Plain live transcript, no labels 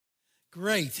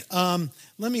Great. Let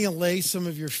me allay some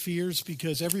of your fears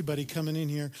because everybody coming in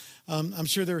here, I'm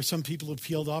sure there were some people who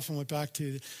peeled off and went back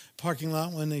to the parking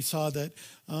lot when they saw that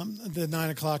the 9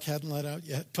 o'clock hadn't let out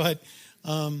yet. But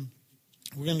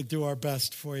we're going to do our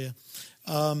best for you.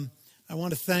 I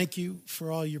want to thank you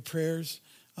for all your prayers,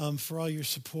 for all your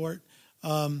support.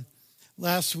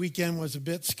 Last weekend was a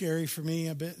bit scary for me,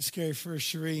 a bit scary for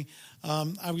Cherie.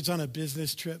 I was on a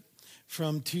business trip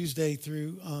from Tuesday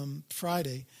through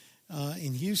Friday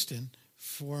in Houston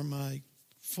for my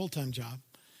full-time job.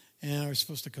 And I was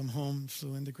supposed to come home,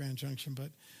 flew into Grand Junction,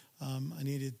 but I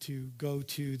needed to go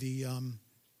to the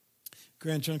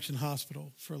Grand Junction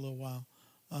Hospital for a little while.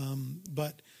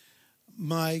 But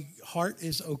my heart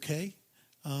is okay.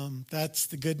 That's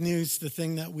the good news. The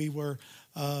thing that we were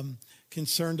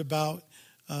concerned about,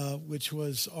 which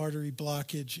was artery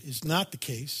blockage, is not the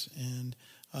case. And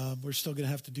we're still going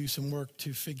to have to do some work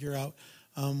to figure out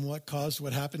what caused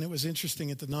what happened. It was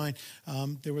interesting at the 9.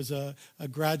 There was a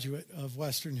graduate of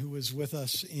Western who was with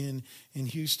us in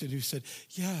Houston who said,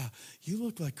 "Yeah, you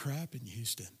look like crap in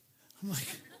Houston." I'm like,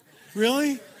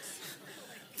 "Really?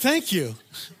 Thank you.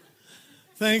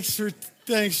 Thanks for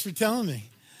telling me."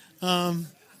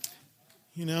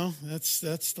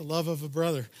 That's the love of a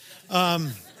brother.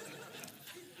 When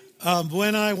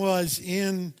I was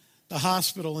in the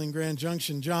hospital in Grand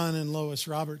Junction, John and Lois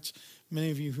Roberts, many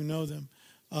of you who know them,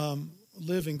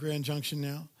 live in Grand Junction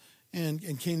now,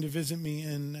 and came to visit me,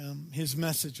 and his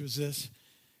message was this.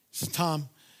 He said, "Tom,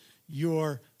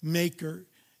 your maker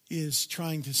is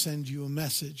trying to send you a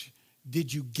message.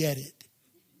 Did you get it?"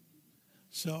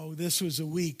 So this was a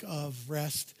week of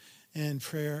rest and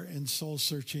prayer and soul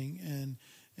searching,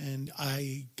 and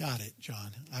I got it,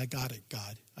 John. I got it,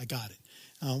 God. I got it.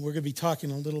 We're going to be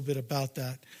talking a little bit about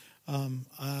that.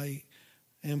 I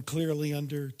am clearly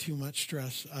under too much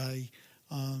stress. I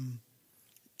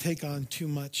take on too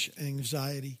much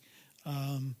anxiety,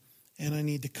 and I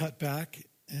need to cut back,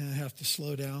 and I have to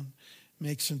slow down,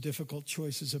 make some difficult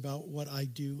choices about what I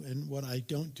do and what I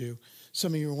don't do.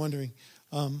 Some of you are wondering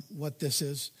what this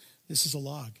is. This is a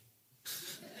log.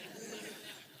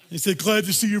 They said, "Glad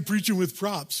to see you preaching with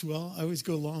props." Well, I always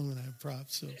go long when I have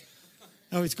props, so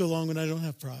I always go long when I don't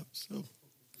have props. So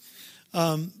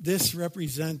this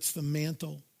represents the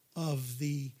mantle of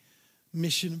the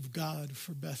mission of God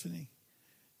for Bethany.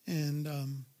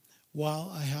 And while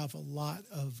I have a lot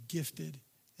of gifted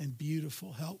and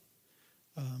beautiful help,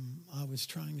 I was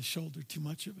trying to shoulder too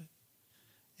much of it.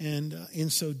 And in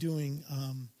so doing,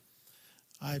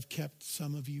 I've kept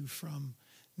some of you from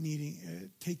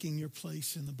taking your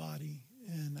place in the body.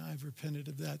 And I've repented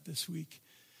of that this week.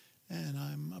 And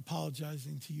I'm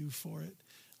apologizing to you for it.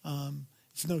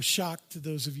 It's no shock to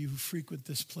those of you who frequent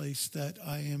this place that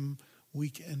I am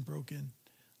weak and broken.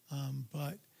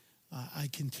 But I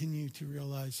continue to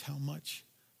realize how much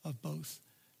of both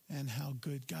and how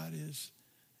good God is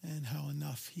and how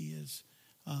enough he is.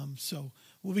 So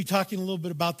we'll be talking a little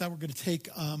bit about that. We're going to take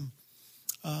a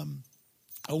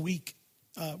week.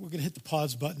 We're going to hit the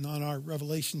pause button on our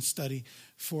Revelation study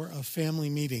for a family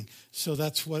meeting. So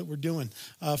that's what we're doing.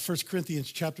 1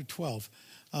 Corinthians chapter 12.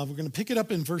 We're going to pick it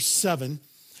up in verse 7.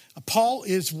 Paul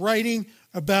is writing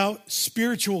about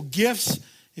spiritual gifts.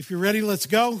 If you're ready, let's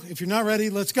go. If you're not ready,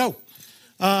 let's go.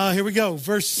 Here we go.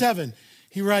 Verse 7.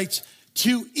 He writes,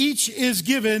 "To each is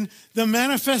given the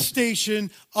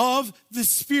manifestation of the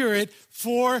Spirit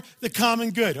for the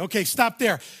common good." Okay, stop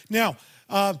there. Now,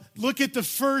 look at the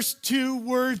first two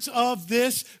words of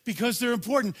this because they're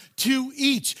important. To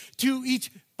each. To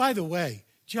each. By the way,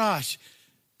 Josh,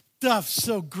 Duff,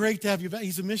 so great to have you back.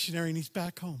 He's a missionary and he's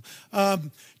back home.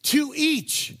 To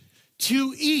each.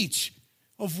 To each.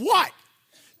 Of what?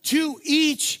 To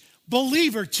each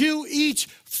believer. To each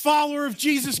follower of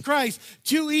Jesus Christ.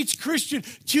 To each Christian.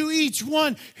 To each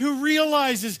one who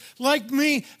realizes, like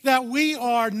me, that we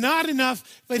are not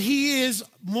enough, but he is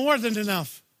more than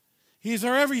enough. He's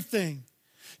our everything.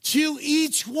 To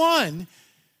each one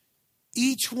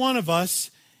of us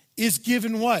is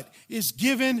given what? Is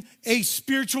given a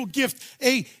spiritual gift,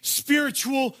 a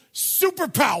spiritual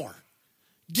superpower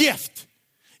gift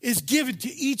is given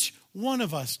to each one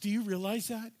of us. Do you realize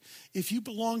that? If you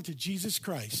belong to Jesus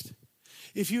Christ,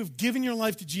 if you have given your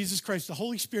life to Jesus Christ, the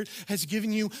Holy Spirit has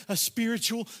given you a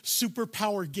spiritual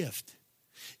superpower gift.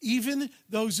 Even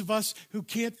those of us who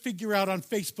can't figure out on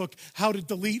Facebook how to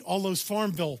delete all those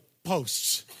Farm Bill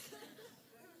posts.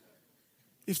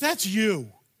 If that's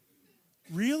you,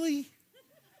 really?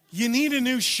 You need a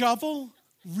new shovel?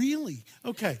 Really?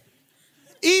 Okay.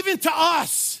 Even to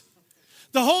us,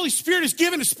 The Holy Spirit has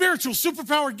given a spiritual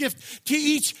superpower gift to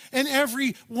each and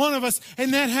every one of us,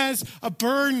 and that has a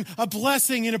burden, a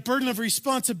blessing, and a burden of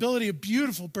responsibility, a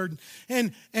beautiful burden.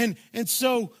 And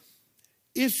so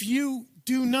if you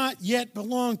do not yet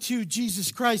belong to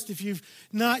Jesus Christ, if you've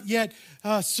not yet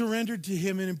surrendered to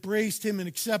him and embraced him and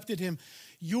accepted him,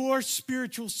 your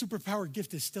spiritual superpower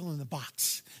gift is still in the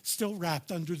box, still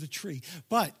wrapped under the tree.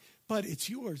 But it's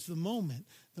yours the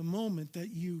moment that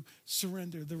you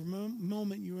surrender, the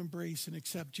moment you embrace and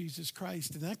accept Jesus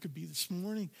Christ. And that could be this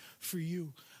morning for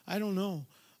you. I don't know.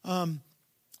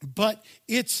 But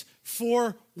it's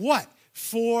for what?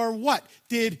 For what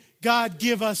did God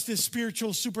give us this spiritual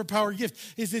superpower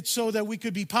gift? Is it so that we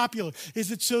could be popular?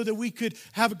 Is it so that we could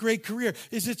have a great career?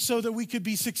 Is it so that we could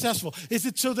be successful? Is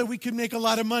it so that we could make a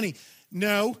lot of money?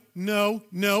 No,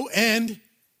 and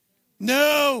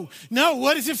no.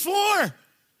 What is it for?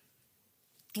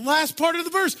 The last part of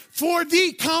the verse, for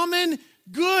the common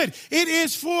good. It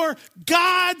is for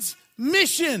God's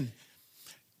mission.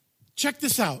 Check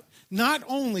this out. Not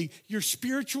only your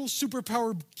spiritual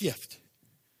superpower gift,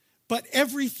 but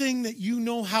everything that you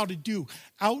know how to do,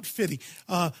 outfitting,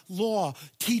 law,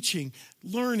 teaching,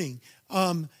 learning,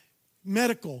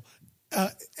 medical,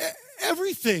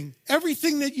 everything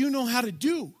that you know how to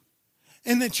do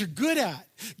and that you're good at.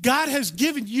 God has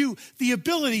given you the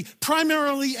ability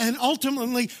primarily and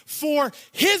ultimately for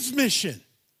his mission.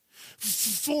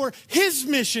 For his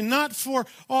mission, not for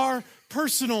our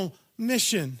personal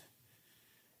mission.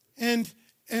 And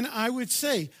I would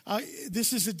say,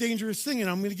 this is a dangerous thing, and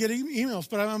I'm going to get emails,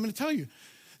 but I'm going to tell you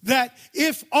that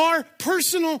if our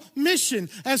personal mission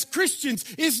as Christians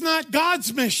is not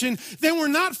God's mission, then we're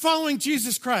not following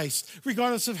Jesus Christ,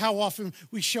 regardless of how often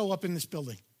we show up in this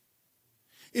building.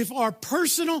 If our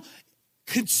personal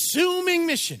consuming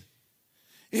mission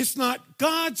is not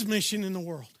God's mission in the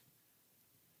world,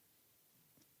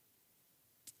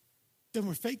 then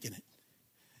we're faking it,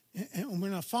 and we're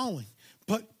not following.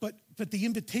 But the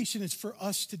invitation is for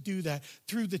us to do that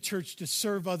through the church, to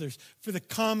serve others for the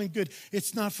common good.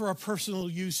 It's not for our personal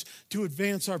use, to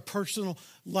advance our personal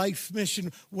life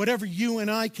mission. Whatever you and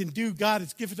I can do, God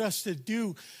has given us to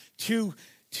do to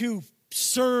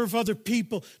serve other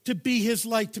people, to be his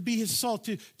light, to be his salt,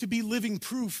 to be living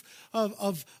proof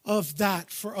of that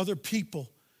for other people.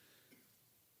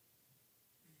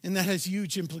 And that has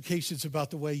huge implications about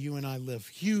the way you and I live.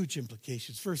 Huge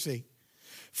implications. Verse 8.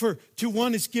 For to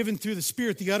one is given through the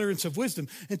Spirit the utterance of wisdom,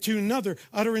 and to another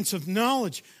utterance of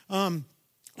knowledge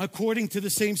according to the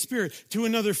same Spirit. To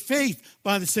another faith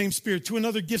by the same Spirit. To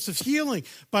another gifts of healing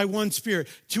by one Spirit.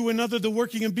 To another the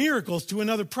working of miracles. To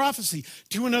another prophecy.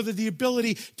 To another the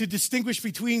ability to distinguish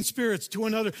between spirits. To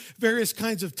another various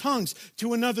kinds of tongues.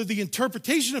 To another the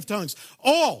interpretation of tongues.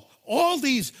 All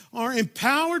these are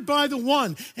empowered by the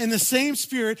one and the same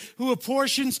Spirit who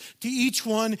apportions to each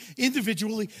one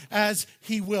individually as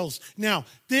he wills. Now,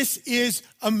 this is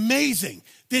amazing.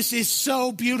 This is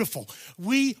so beautiful.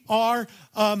 You are,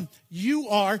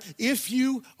 if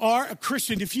you are a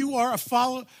Christian, if you are a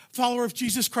follower of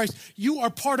Jesus Christ, you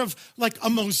are part of like a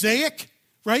mosaic,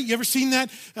 right? You ever seen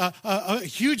that? A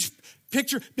huge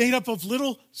picture made up of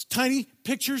little tiny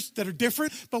pictures that are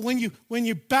different, but when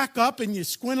you back up and you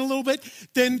squint a little bit,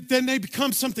 then they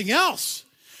become something else.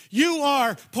 You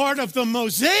are part of the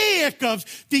mosaic of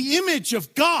the image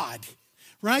of God,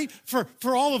 right?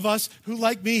 For all of us who,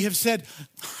 like me, have said,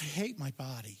 I hate my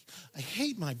body. I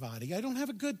don't have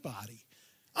a good body.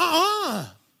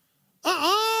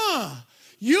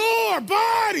 Your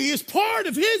body is part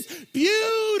of his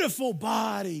beautiful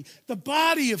body, the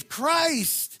body of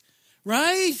Christ.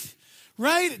 Right?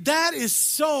 That is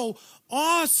so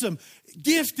awesome.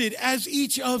 Gifted as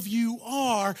each of you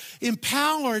are,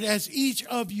 empowered as each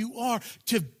of you are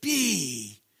to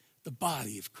be the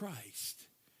body of Christ.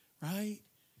 Right?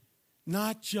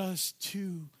 Not just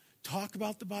to talk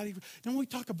about the body. When we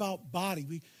talk about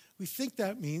body, we think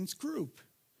that means group.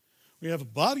 We have a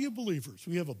body of believers.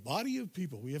 We have a body of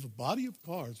people. We have a body of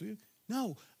cars.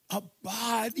 No, a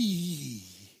body.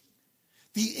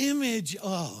 The image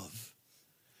of.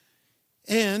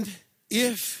 And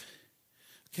I'm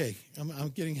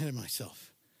getting ahead of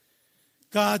myself.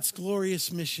 God's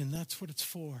glorious mission, that's what it's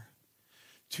for.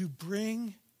 To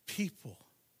bring people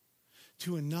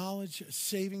to a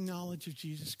saving knowledge of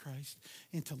Jesus Christ,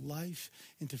 into life,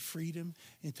 into freedom,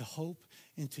 into hope,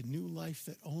 into new life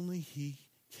that only he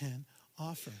can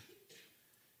offer.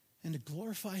 And to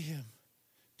glorify him.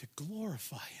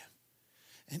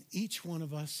 And each one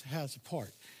of us has a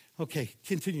part. Okay,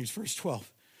 continues, verse 12.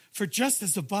 For just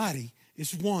as the body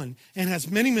is one and has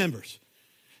many members,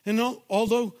 and all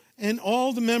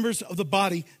the members of the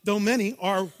body, though many,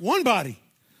 are one body,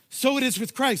 So it is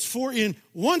with Christ. For in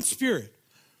one Spirit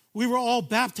we were all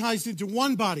baptized into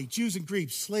one body, Jews and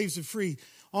Greeks, slaves and free,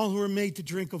 all who are made to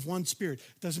drink of one Spirit.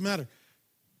 It doesn't matter.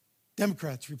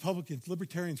 Democrats, Republicans,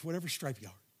 Libertarians, whatever stripe you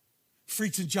are.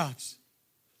 Freaks and jocks.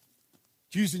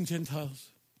 Jews and Gentiles.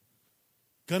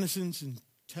 Gunnissons and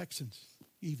Texans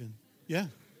even. Yeah.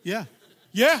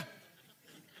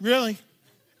 Really.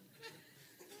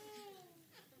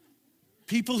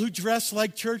 People who dress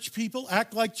like church people,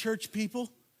 act like church people.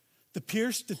 The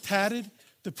pierced, the tatted,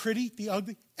 the pretty, the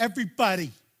ugly.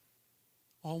 Everybody.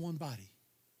 All one body.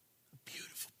 A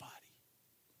beautiful body.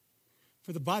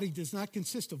 For the body does not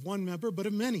consist of one member, but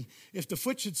of many. If the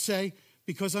foot should say,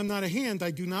 because I'm not a hand,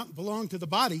 I do not belong to the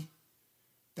body,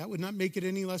 that would not make it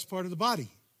any less part of the body,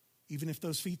 even if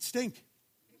those feet stink.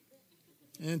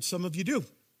 And some of you do.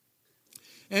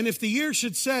 And if the ear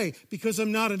should say, because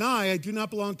I'm not an eye, I do not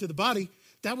belong to the body,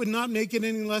 that would not make it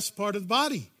any less part of the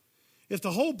body. If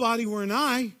the whole body were an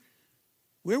eye,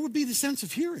 where would be the sense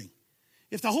of hearing?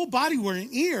 If the whole body were an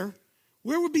ear,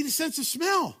 where would be the sense of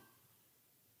smell?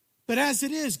 But as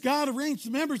it is, God arranged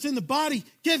the members in the body.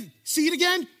 See it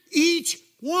again? Each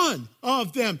one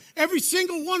of them, every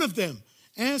single one of them,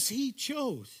 as he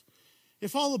chose.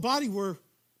 If all the body were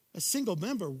a single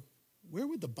member, where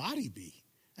would the body be?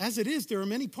 As it is, there are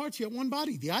many parts, yet one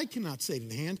body. The eye cannot say to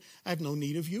the hand, I have no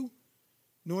need of you,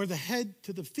 nor the head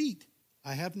to the feet,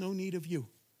 I have no need of you.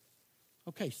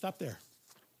 Okay, stop there.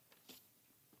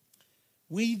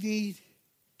 We need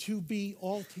to be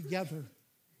all together,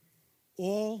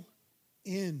 all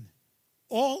in,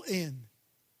 all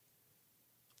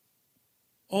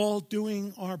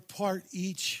doing our part,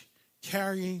 each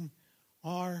carrying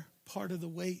our part of the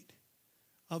weight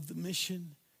of the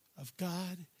mission of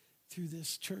God through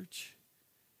this church.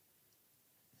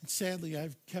 And sadly,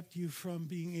 I've kept you from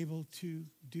being able to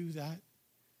do that.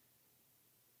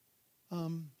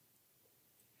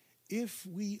 If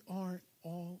we aren't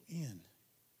all in,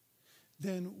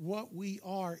 then what we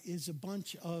are is a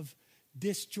bunch of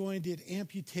disjointed,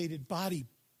 amputated body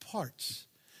parts,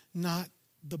 not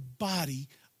the body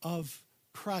of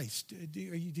Christ. Do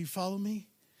you follow me?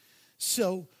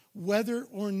 So whether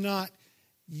or not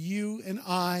you and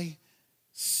I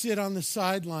sit on the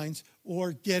sidelines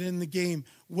or get in the game,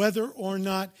 whether or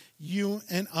not you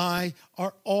and I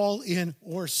are all in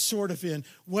or sort of in,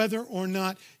 whether or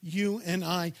not you and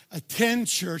I attend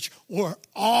church or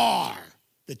are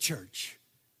the church,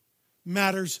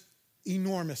 matters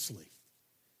enormously.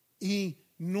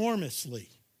 Enormously.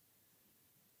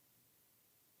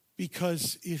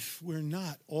 Because if we're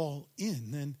not all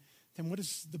in, then what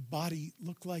does the body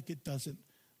look like? It doesn't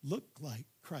look like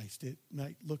Christ. It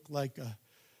might look like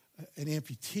an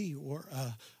amputee or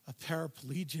a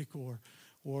paraplegic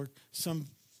or some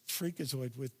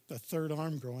freakazoid with a third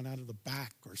arm growing out of the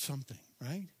back or something,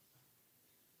 right?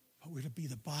 But we're to be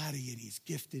the body, and he's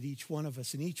gifted each one of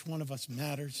us, and each one of us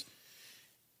matters.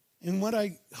 And what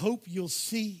I hope you'll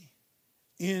see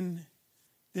in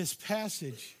this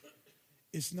passage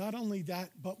is not only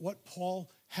that, but what Paul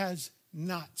has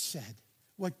not said.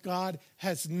 What God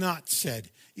has not said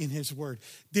in his word.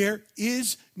 There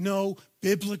is no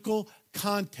biblical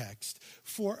context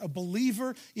for a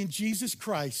believer in Jesus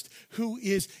Christ who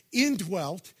is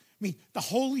indwelt, the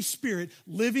Holy Spirit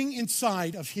living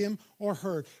inside of him or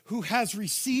her, who has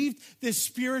received this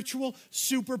spiritual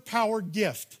superpower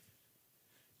gift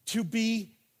to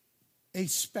be a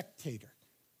spectator,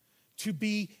 to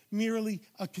be merely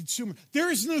a consumer.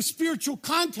 There is no spiritual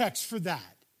context for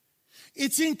that.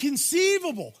 It's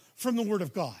inconceivable from the Word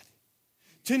of God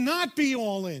to not be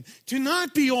all in, to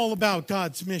not be all about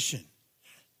God's mission.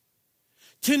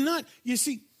 You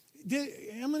see,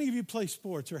 how many of you play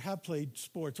sports or have played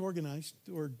sports, organized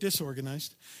or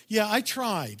disorganized? Yeah, I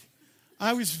tried.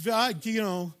 I was,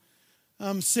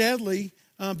 sadly,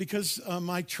 because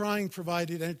my trying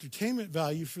provided entertainment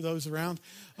value for those around,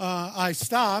 I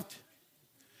stopped.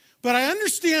 But I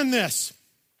understand this,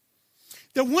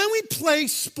 that when we play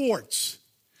sports,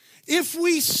 if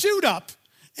we suit up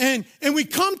and we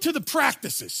come to the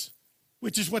practices,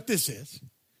 which is what this is,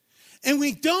 and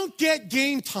we don't get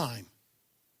game time,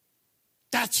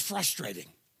 that's frustrating,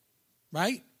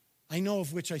 right? I know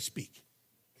of which I speak.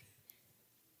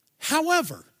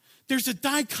 However, there's a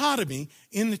dichotomy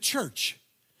in the church.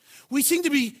 We seem to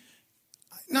be,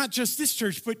 not just this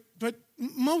church, but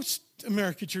most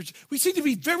American churches, we seem to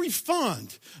be very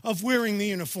fond of wearing the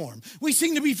uniform. We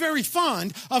seem to be very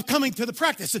fond of coming to the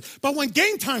practices. But when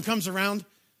game time comes around,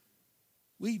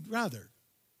 we'd rather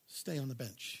stay on the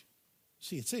bench.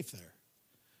 See, it's safe there.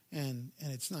 And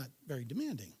it's not very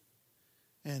demanding.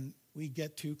 And we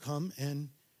get to come and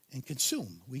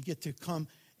consume. We get to come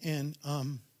and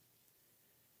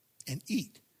and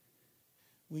eat.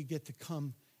 We get to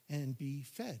come and be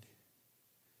fed.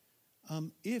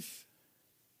 If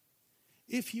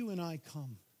you and I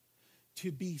come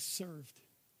to be served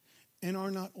and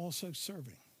are not also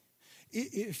serving,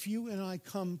 if you and I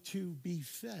come to be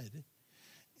fed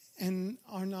and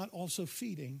are not also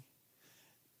feeding,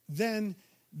 then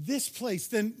this place,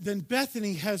 then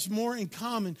Bethany has more in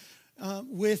common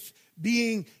with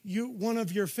being one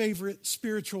of your favorite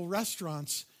spiritual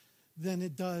restaurants than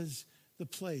it does the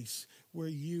place where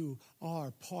you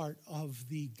are part of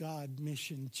the God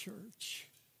Mission Church.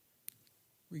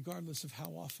 Regardless of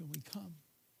how often we come,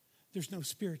 there's no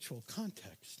spiritual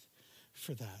context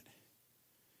for that.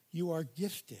 You are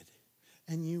gifted,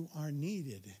 and you are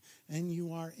needed, and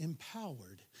you are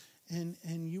empowered, and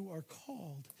you are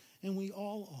called, and we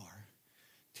all are,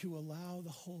 to allow the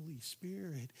Holy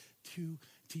Spirit to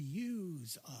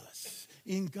use us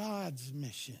in God's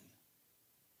mission.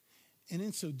 And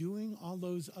in so doing, all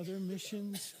those other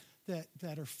missions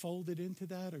that are folded into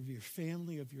that, of your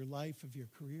family, of your life, of your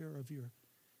career,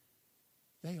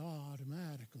 they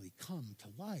automatically come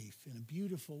to life in a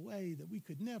beautiful way that we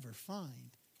could never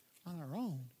find on our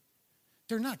own.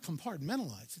 They're not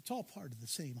compartmentalized. It's all part of the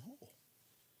same whole.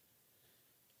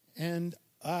 And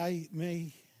I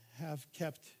may have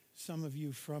kept some of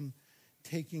you from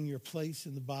taking your place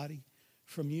in the body,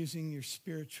 from using your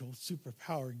spiritual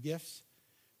superpower gifts,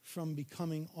 from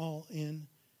becoming all in.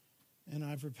 And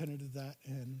I've repented of that.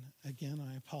 And again,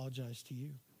 I apologize to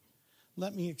you.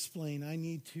 Let me explain. I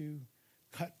need to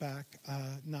cut back,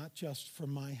 not just for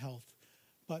my health,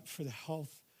 but for the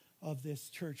health of this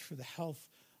church, for the health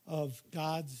of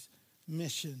God's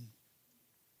mission.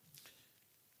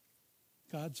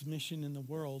 God's mission in the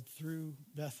world through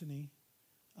Bethany.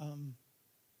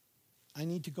 I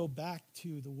need to go back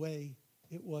to the way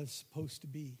it was supposed to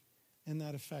be, and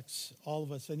that affects all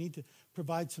of us. I need to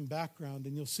provide some background,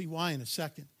 and you'll see why in a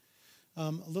second. A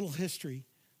little history.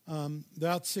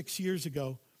 About 6 years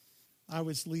ago, I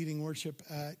was leading worship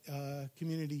at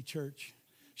community church.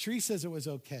 Cherie says it was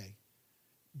okay,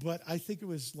 but I think it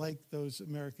was like those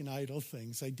American Idol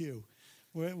things. I do.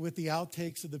 With the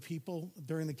outtakes of the people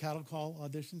during the cattle call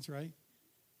auditions, right?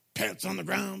 Pants on the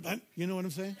ground. You know what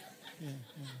I'm saying? Yeah.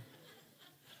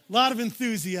 A lot of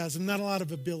enthusiasm, not a lot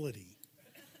of ability.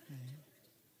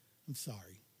 I'm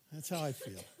sorry. That's how I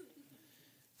feel.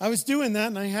 I was doing that,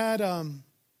 and I had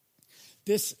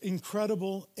this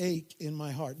incredible ache in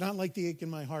my heart. Not like the ache in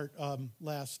my heart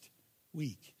last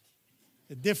week.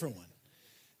 A different one.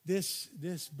 This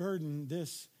burden,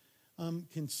 this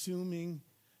consuming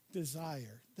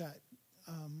desire that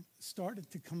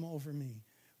started to come over me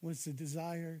was the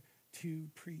desire to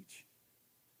preach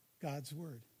God's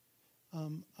word.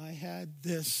 I had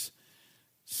this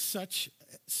such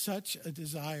a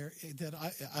desire that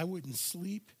I wouldn't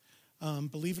sleep.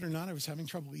 Believe it or not, I was having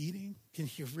trouble eating. Can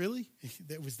you really?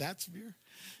 That was that severe?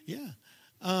 Yeah.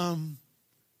 I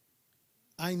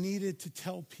needed to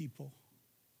tell people.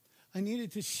 I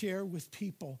needed to share with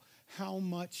people how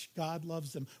much God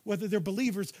loves them. Whether they're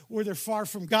believers or they're far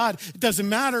from God, it doesn't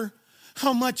matter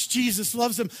how much Jesus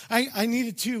loves them. I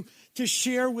needed to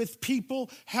share with people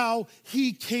how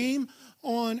he came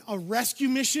on a rescue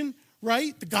mission,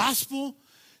 right? The gospel,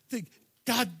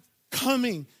 God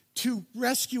coming to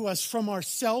rescue us from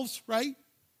ourselves, right?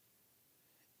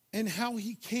 And how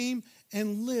he came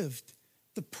and lived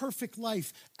the perfect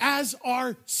life as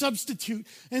our substitute.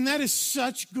 And that is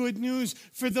such good news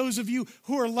for those of you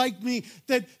who are like me,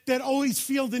 that always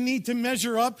feel the need to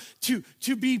measure up to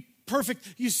be perfect.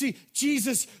 You see,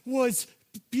 Jesus was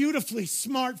beautifully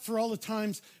smart for all the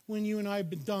times when you and I have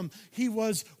been dumb. He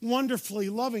was wonderfully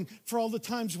loving for all the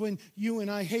times when you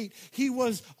and I hate. He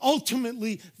was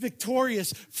ultimately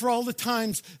victorious for all the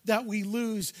times that we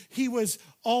lose. He was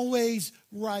always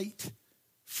right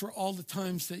for all the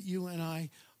times that you and I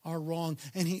are wrong.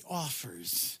 And he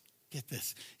offers, get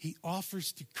this, he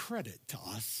offers to credit to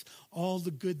us all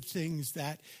the good things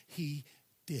that he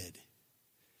did.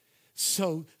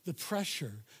 So the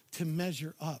pressure to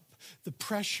measure up, the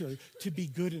pressure to be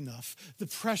good enough, the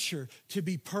pressure to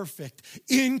be perfect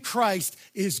in Christ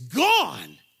is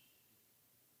gone.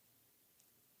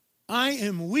 I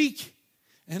am weak,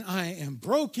 and I am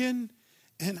broken,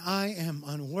 and I am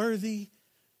unworthy,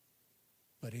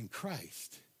 but in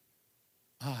Christ,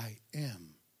 I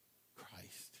am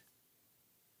Christ.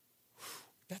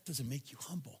 That doesn't make you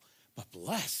humble, but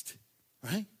blessed,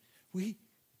 right? We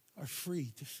are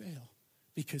free to fail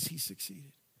because he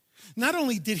succeeded. Not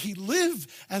only did he live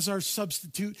as our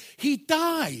substitute, he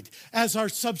died as our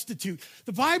substitute.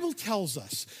 The Bible tells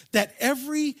us that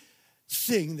every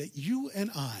thing that you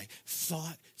and I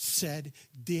thought, said,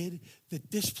 did, that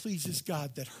displeases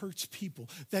God, that hurts people,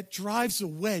 that drives a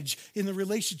wedge in the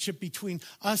relationship between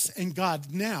us and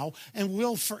God now and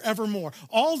will forevermore.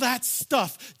 All that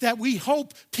stuff that we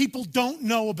hope people don't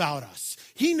know about us.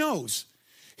 He knows.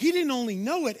 He didn't only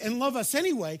know it and love us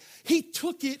anyway. He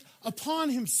took it upon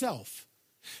himself.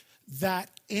 That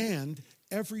and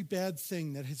every bad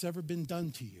thing that has ever been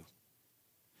done to you.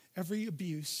 Every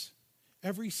abuse,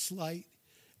 every slight,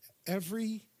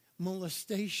 every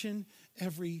molestation,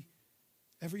 every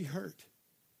hurt.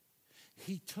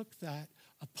 He took that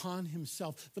upon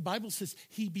himself. The Bible says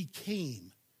he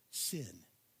became sin.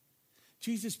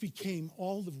 Jesus became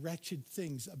all the wretched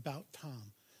things about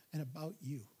Tom and about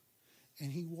you.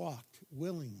 And he walked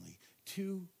willingly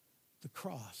to the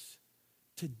cross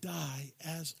to die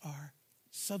as our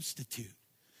substitute.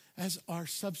 As our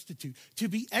substitute. To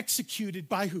be executed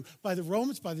by who? By the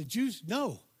Romans? By the Jews?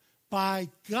 No. By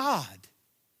God.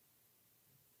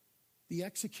 The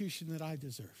execution that I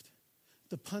deserved.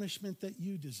 The punishment that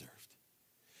you deserved.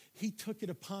 He took it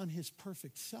upon his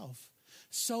perfect self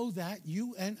so that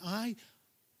you and I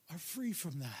are free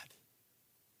from that.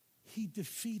 He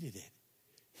defeated it.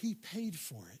 He paid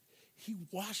for it. He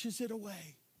washes it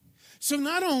away. So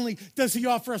not only does he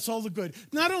offer us all the good,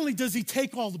 not only does he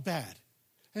take all the bad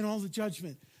and all the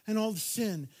judgment and all the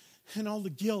sin and all the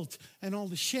guilt and all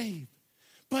the shame,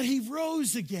 but he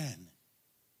rose again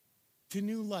to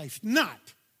new life,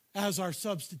 not as our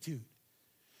substitute,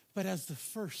 but as the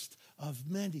first of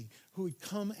many who would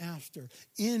come after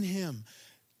in him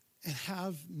and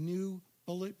have new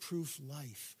bulletproof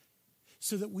life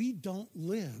so that we don't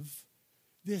live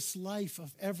this life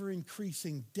of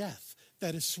ever-increasing death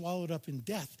that is swallowed up in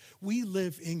death. We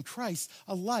live in Christ,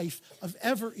 a life of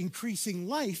ever-increasing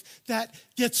life that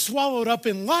gets swallowed up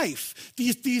in life. Do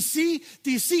you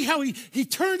see how he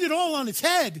turned it all on its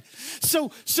head? So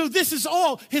this is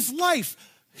all his life,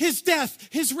 his death,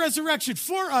 his resurrection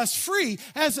for us free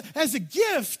as a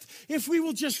gift if we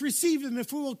will just receive him,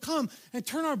 if we will come and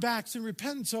turn our backs in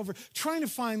repentance over trying to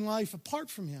find life apart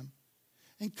from him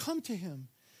and come to him.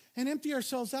 And empty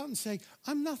ourselves out and say,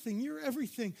 I'm nothing, you're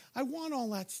everything. I want all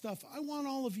that stuff. I want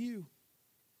all of you.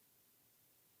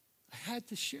 I had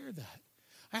to share that.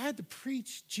 I had to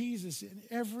preach Jesus in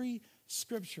every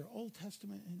scripture, Old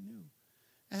Testament and New.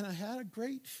 And I had a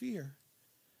great fear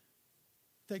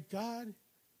that God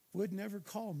would never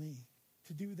call me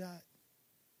to do that.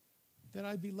 That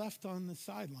I'd be left on the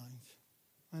sidelines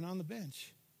and on the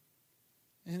bench.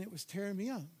 And it was tearing me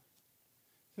up.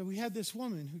 So we had this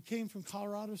woman who came from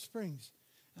Colorado Springs.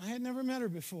 I had never met her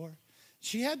before.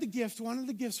 She had the gift, one of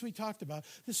the gifts we talked about,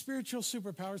 the spiritual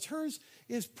superpowers. Hers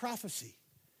is prophecy.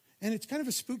 And it's kind of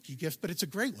a spooky gift, but it's a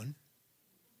great one.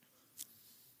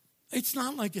 It's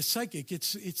not like a psychic.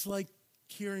 It's like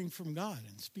hearing from God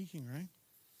and speaking, right?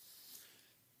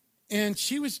 And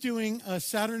she was doing a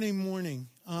Saturday morning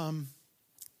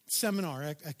seminar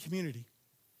at Community.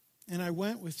 And I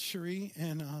went with Cherie,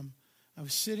 and I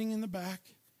was sitting in the back.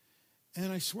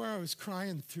 And I swear I was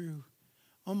crying through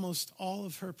almost all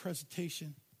of her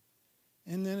presentation.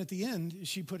 And then at the end,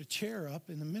 she put a chair up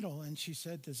in the middle and she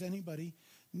said, does anybody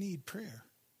need prayer?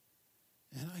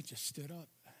 And I just stood up.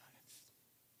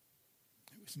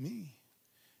 It was me.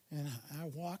 And I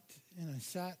walked and I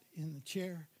sat in the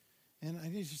chair and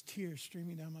there's just tears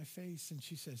streaming down my face. And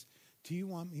she says, do you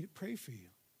want me to pray for you?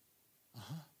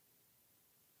 Uh-huh.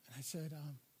 And I said,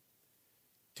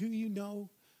 do you know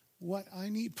what I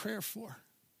need prayer for?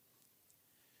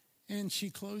 And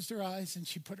she closed her eyes and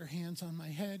she put her hands on my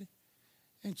head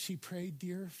and she prayed,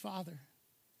 dear Father,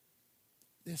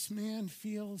 this man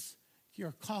feels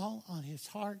your call on his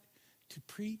heart to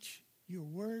preach your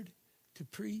word, to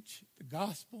preach the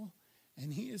gospel,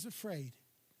 and he is afraid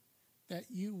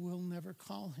that you will never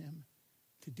call him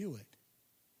to do it.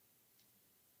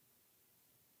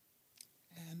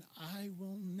 And I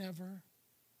will never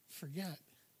forget.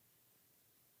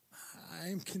 I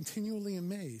am continually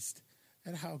amazed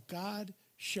at how God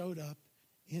showed up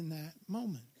in that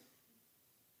moment.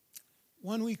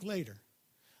 1 week later,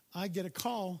 I get a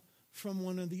call from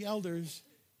one of the elders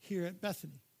here at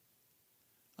Bethany.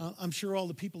 I'm sure all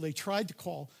the people they tried to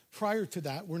call prior to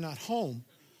that were not home.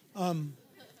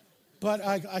 But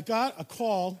I got a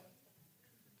call,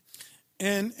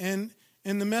 and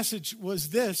the message was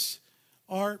this: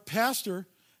 our pastor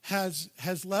has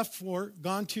left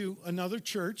gone to another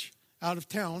church out of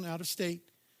town, out of state,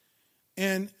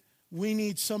 and we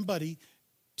need somebody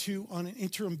to, on an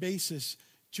interim basis,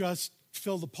 just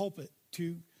fill the pulpit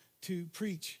to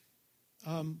preach.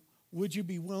 Would you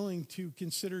be willing to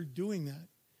consider doing that?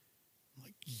 I'm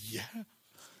like, yeah.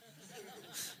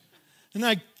 And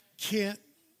I can't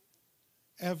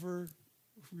ever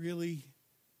really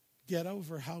get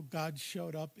over how God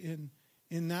showed up in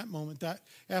that moment. That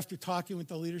after talking with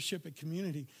the leadership at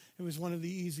Community, it was one of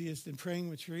the easiest, and praying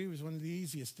with Sheree was one of the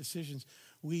easiest decisions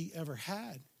we ever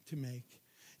had to make.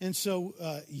 And so,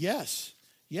 yes,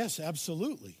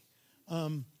 absolutely.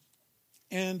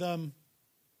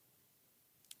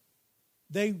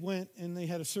 They went and they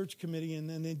had a search committee, and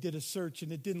then they did a search,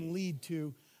 and it didn't lead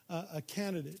to a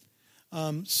candidate.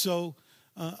 So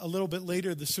a little bit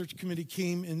later, the search committee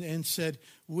came and said,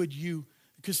 would you,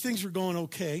 because things were going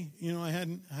okay. You know, I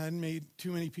hadn't made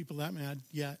too many people that mad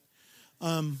yet.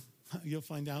 You'll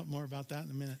find out more about that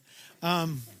in a minute.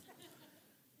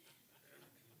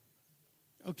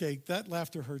 Okay, that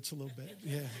laughter hurts a little bit.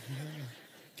 Yeah.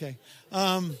 Okay.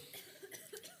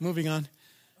 Moving on.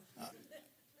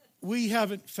 We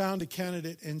haven't found a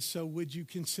candidate, and so would you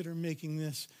consider making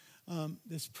this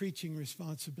preaching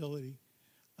responsibility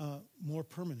more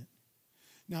permanent?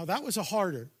 Now, that was a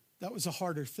harder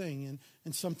thing,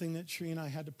 and something that Sheree and I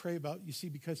had to pray about. You see,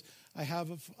 because I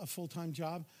have a full-time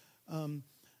job. I'm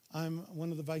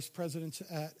one of the vice presidents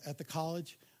at the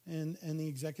college and the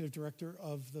executive director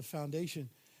of the foundation.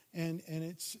 And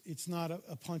it's not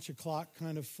a punch a clock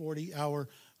kind of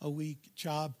 40-hour-a-week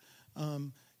job.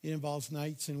 It involves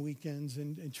nights and weekends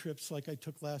and trips like I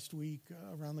took last week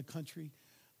around the country.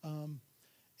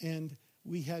 And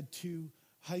we had 2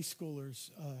 high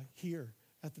schoolers here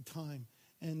at the time,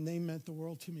 and they meant the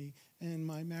world to me. And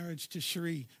my marriage to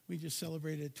Sheree, we just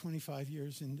celebrated 25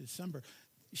 years in December.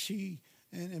 She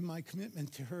and my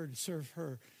commitment to her, to serve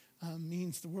her,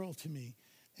 means the world to me.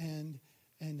 And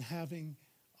having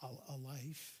a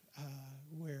life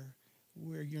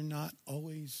where you're not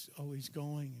always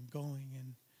going,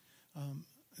 and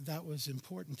that was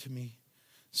important to me.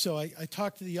 So I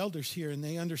talked to the elders here, and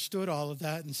they understood all of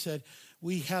that and said,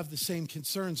 we have the same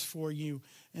concerns for you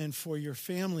and for your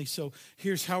family, so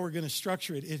here's how we're going to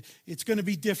structure it. It's going to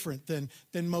be different than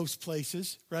most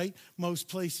places, right? Most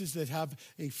places that have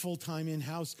a full-time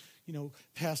in-house,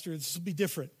 pastor, this will be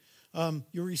different.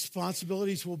 Your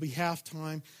responsibilities will be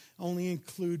half-time, only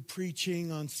include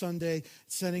preaching on Sunday,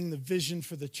 setting the vision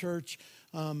for the church.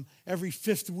 Every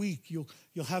 5th week, you'll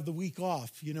have the week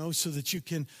off, so that you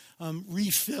can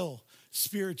refill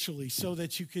spiritually, so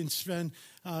that you can spend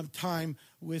time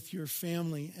with your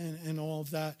family and all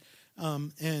of that.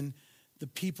 And the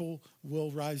people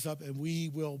will rise up, and we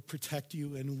will protect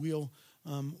you, and we'll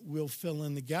fill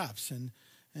in the gaps.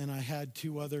 And I had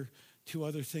two other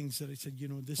things that I said,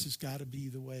 this has got to be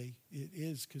the way it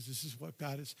is, because this is what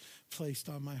God has placed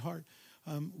on my heart.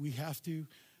 We have to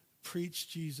preach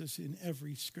Jesus in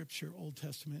every scripture, Old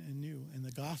Testament and New, and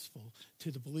the gospel to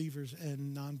the believers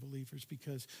and non-believers,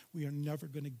 because we are never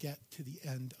going to get to the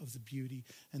end of the beauty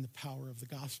and the power of the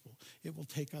gospel. It will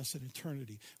take us an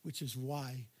eternity, which is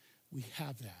why we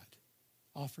have that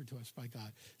offered to us by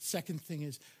God. Second thing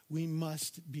is we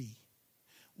must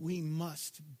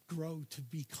grow to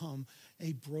become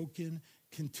a broken,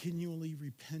 continually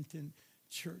repentant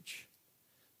church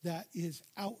that is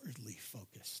outwardly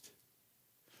focused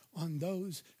on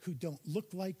those who don't look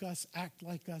like us, act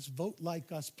like us, vote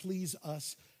like us, please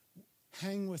us,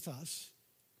 hang with us,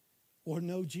 or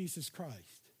know Jesus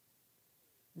Christ,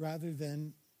 rather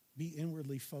than be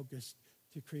inwardly focused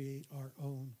to create our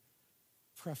own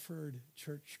preferred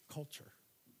church culture.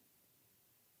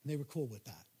 And they were cool with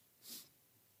that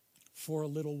for a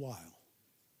little while.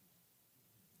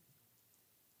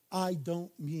 I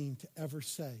don't mean to ever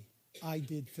say I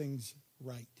did things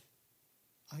right.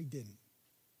 I didn't.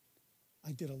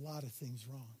 I did a lot of things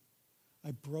wrong. I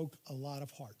broke a lot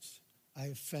of hearts. I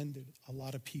offended a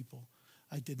lot of people.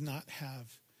 I did not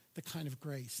have the kind of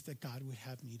grace that God would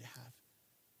have me to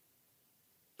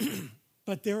have.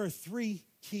 But there are 3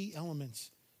 key elements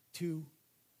to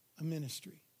a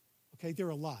ministry. Okay, there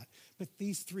are a lot, but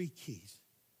these 3 keys,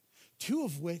 2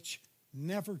 of which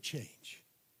never change,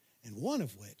 and 1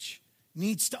 of which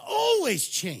needs to always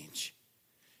change.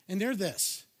 And they're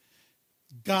this: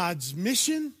 God's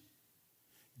mission,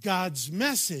 God's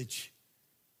message,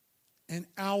 and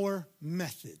our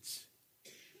methods.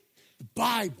 The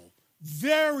Bible,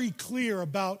 very clear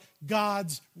about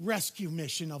God's rescue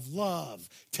mission of love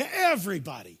to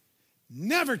everybody.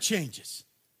 Never changes.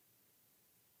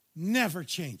 Never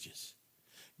changes.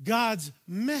 God's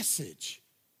message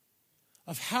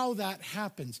of how that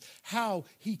happens, how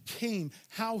he came,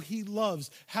 how he loves,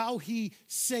 how he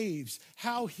saves,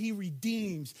 how he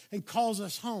redeems and calls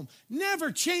us home,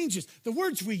 never changes. The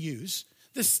words we use,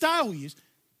 the style we use,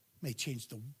 may change.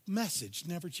 The message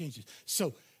never changes.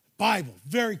 So, Bible,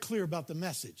 very clear about the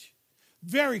message,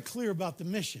 very clear about the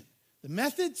mission. The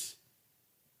methods,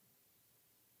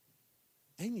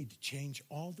 they need to change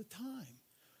all the time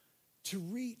to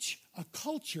reach a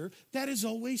culture that is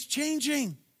always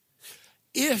changing.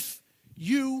 If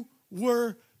you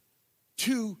were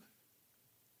to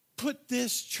put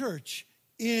this church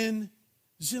in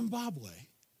Zimbabwe,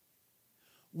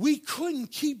 we couldn't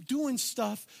keep doing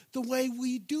stuff the way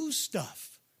we do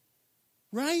stuff,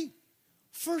 right?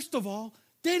 First of all,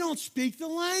 they don't speak the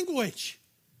language,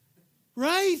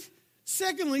 right?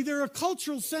 Secondly, there are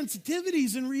cultural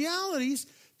sensitivities and realities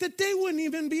that they wouldn't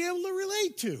even be able to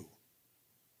relate to.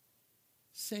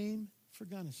 Same for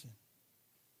Gunnison.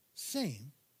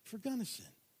 Same for Gunnison.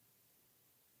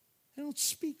 They don't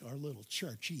speak our little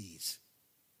churchese.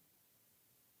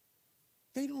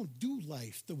 They don't do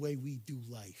life the way we do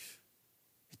life.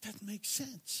 It doesn't make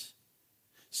sense.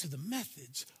 So the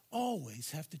methods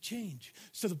always have to change.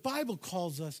 So the Bible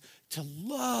calls us to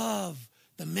love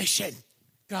the mission,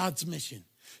 God's mission,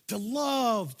 to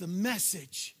love the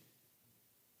message.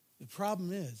 The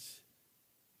problem is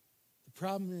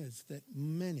that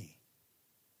many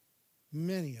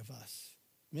of us,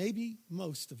 maybe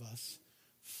most of us,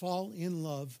 fall in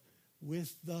love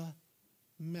with the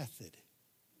method,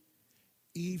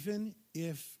 even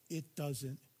if it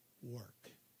doesn't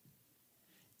work.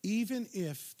 Even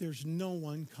if there's no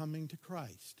one coming to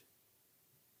Christ.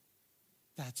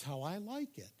 That's how I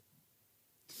like it.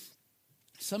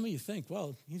 Some of you think,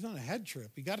 well, he's on a head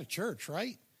trip. He got a church,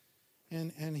 right?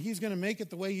 And he's going to make it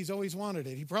the way he's always wanted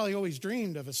it. He probably always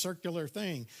dreamed of a circular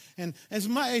thing. And as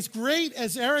great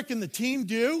as Eric and the team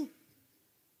do,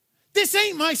 this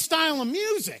ain't my style of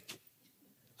music.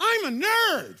 I'm a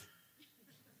nerd.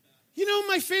 You know who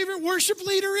my favorite worship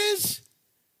leader is?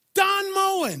 Don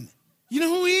Moen. You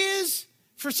know who he is?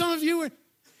 For some of you,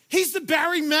 he's the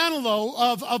Barry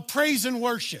Manilow of praise and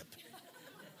worship.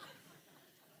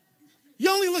 You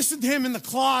only listen to him in the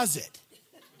closet.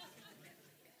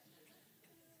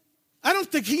 I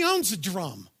don't think he owns a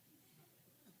drum.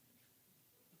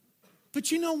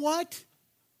 But you know what?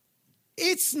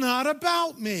 It's not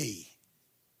about me.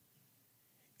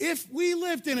 If we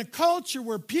lived in a culture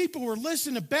where people were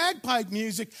listening to bagpipe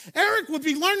music, Eric would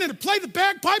be learning to play the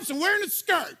bagpipes and wearing a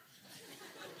skirt.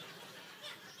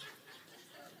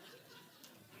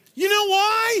 You know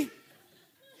why?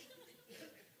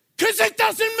 Because it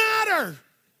doesn't matter.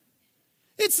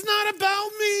 It's not about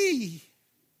me.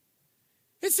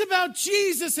 It's about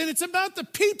Jesus, and it's about the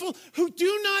people who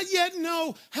do not yet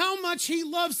know how much he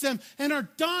loves them and are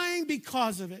dying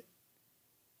because of it.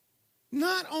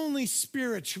 Not only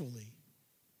spiritually,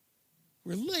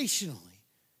 relationally,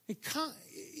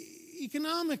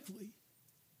 economically,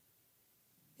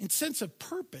 in sense of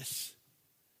purpose.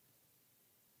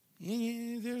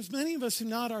 There's many of us who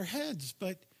nod our heads,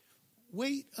 but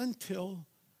wait until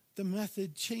the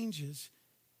method changes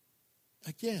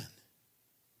again.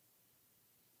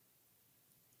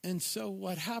 And so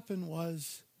what happened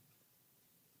was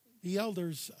the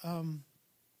elders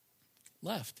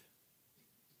left.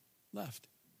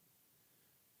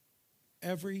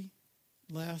 Every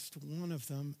last one of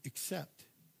them except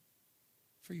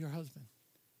for your husband.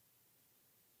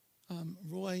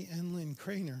 Roy and Lynn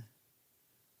Craner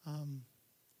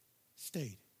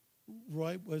stayed.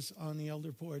 Roy was on the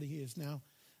elder board. He is now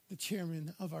the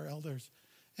chairman of our elders.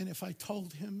 And if I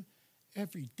told him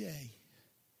every day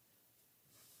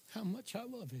how much I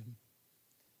love him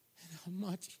and how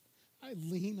much I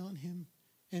lean on him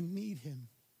and need him,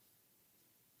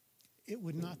 it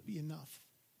would not be enough.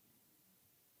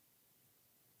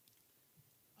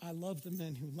 I love the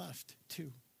men who left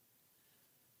too.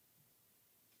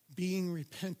 Being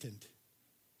repentant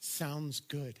sounds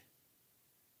good.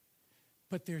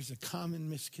 But there's a common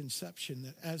misconception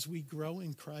that as we grow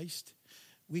in Christ,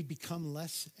 we become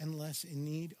less and less in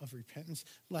need of repentance,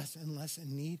 less and less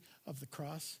in need of the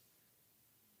cross.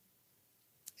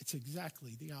 It's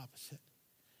exactly the opposite.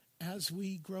 As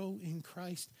we grow in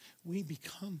Christ, we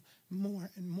become more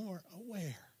and more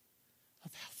aware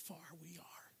of how far we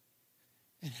are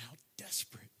and how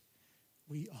desperate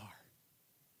we are.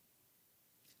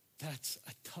 That's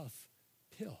a tough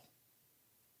pill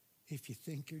if you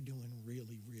think you're doing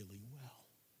really, really well.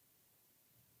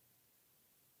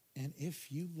 And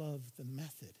if you love the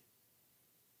method,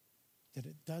 that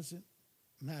it doesn't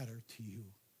matter to you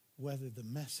whether the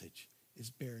message is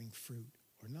bearing fruit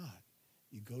or not.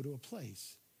 You go to a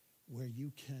place where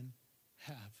you can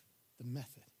have the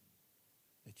method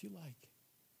that you like.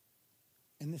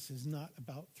 And this is not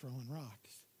about throwing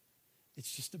rocks.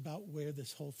 It's just about where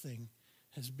this whole thing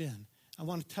has been. I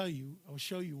want to tell you, I'll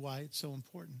show you why it's so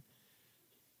important.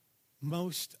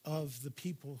 Most of the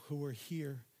people who were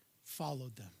here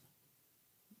followed them.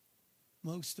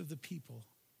 Most of the people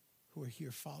who were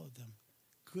here followed them.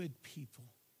 good people,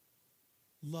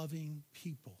 loving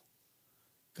people,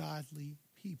 godly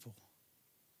people.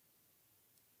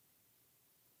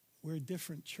 We're a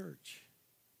different church.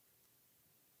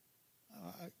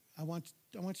 I want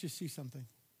you to see something.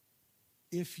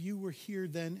 If you were here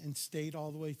then and stayed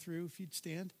all the way through, if you'd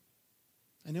stand.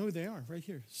 I know who they are, right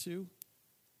here. Sue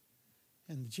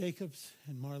and the Jacobs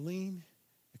and Marlene,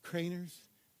 the Craners,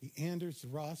 the Anders, the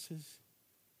Rosses.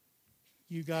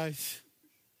 You guys,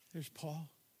 there's Paul.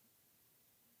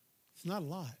 It's not a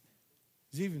lot.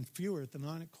 There's even fewer at the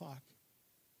 9 o'clock.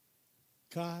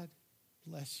 God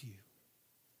bless you.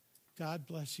 God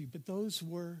bless you. But those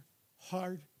were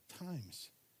hard times.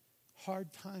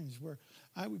 Hard times where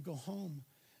I would go home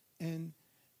and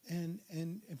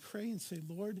pray and say,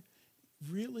 Lord,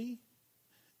 really?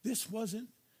 This wasn't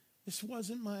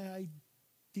my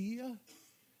idea?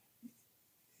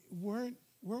 Weren't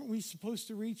we supposed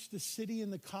to reach the city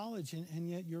and the college, and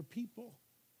yet your people?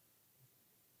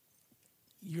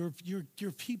 Your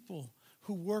people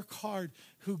who work hard,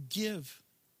 who give.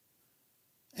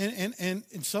 And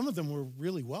some of them were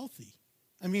really wealthy.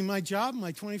 I mean, my job,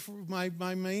 my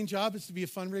main job is to be a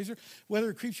fundraiser.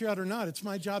 Whether it creeps you out or not, it's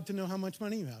my job to know how much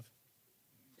money you have.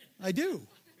 I do.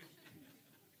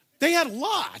 They had a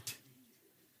lot.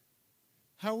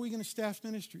 How are we going to staff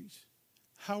ministries?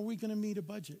 How are we going to meet a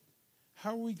budget?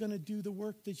 How are we going to do the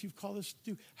work that you've called us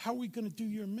to do? How are we going to do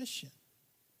your mission?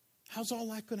 How's all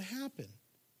that going to happen?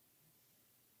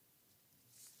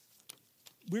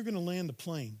 We're going to land the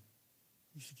plane.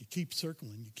 You keep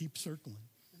circling. You keep circling.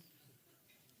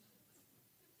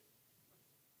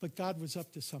 But God was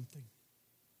up to something.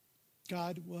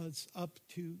 God was up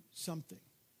to something.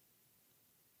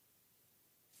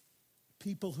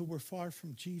 People who were far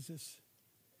from Jesus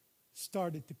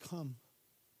started to come.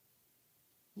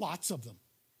 Lots of them.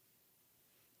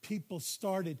 People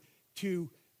started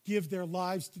to give their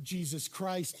lives to Jesus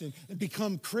Christ and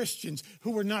become Christians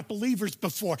who were not believers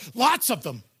before. Lots of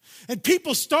them. And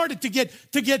people started to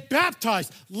get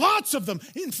baptized. Lots of them.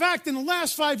 In fact, in the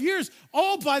last 5 years,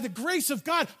 all by the grace of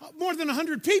God, more than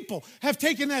 100 people have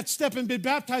taken that step and been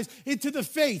baptized into the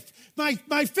faith.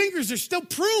 My fingers are still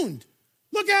pruned.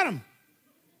 Look at them.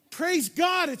 Praise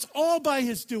God, it's all by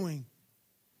his doing.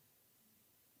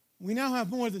 We now have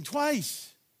more than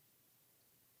twice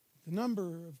the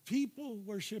number of people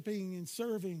worshiping and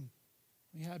serving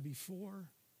we had before.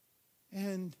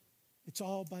 And it's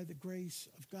all by the grace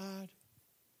of God.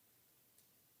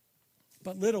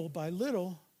 But little by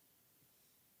little,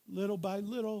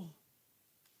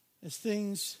 as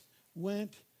things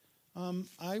went,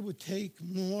 I would take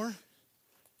more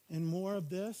and more of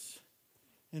this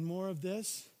and more of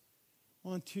this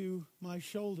onto my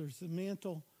shoulders, the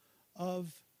mantle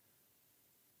of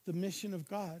the mission of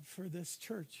God for this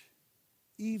church.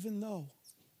 Even though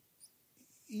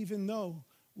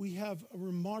we have a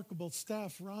remarkable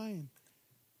staff. Ryan,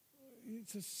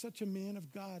 it's such a man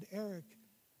of God. Eric,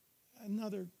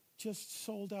 another just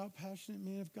sold out, passionate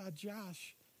man of God.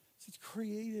 Josh, such a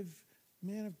creative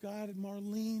man of God. And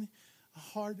Marlene, a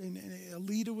heart, and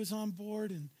Alita was on board.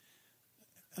 And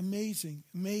amazing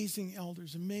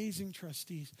elders, amazing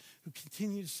trustees who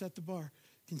continue to set the bar,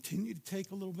 continue to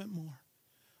take a little bit more,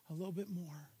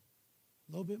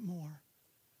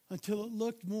 until it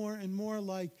looked more and more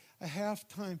like a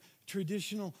half-time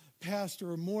traditional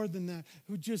pastor, or more than that,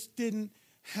 who just didn't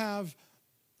have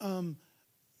an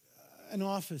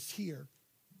office here,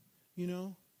 you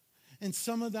know? And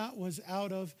some of that was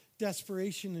out of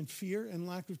desperation and fear and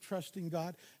lack of trust in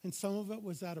God, and some of it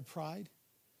was out of pride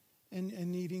and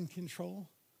needing control.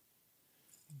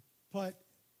 But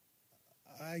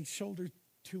I shouldered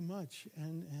too much,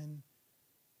 and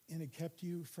it kept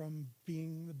you from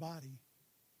being the body.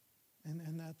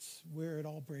 And that's where it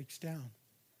all breaks down.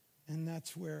 And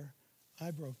that's where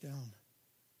I broke down.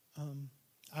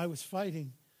 I was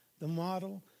fighting the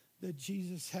model that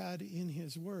Jesus had in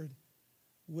his word,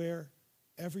 where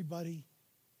everybody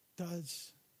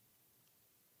does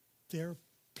their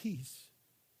piece.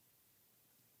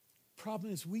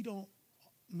 Problem is,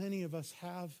 many of us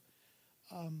have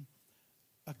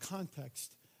a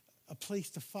context, a place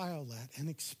to file that, an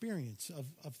experience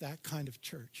of that kind of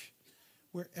church,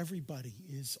 where everybody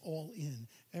is all in.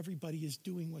 Everybody is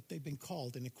doing what they've been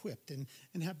called and equipped and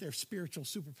have their spiritual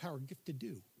superpower gift to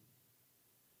do.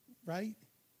 Right?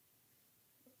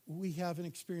 We have an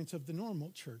experience of the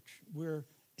normal church where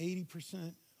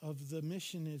 80% of the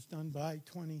mission is done by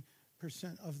 20%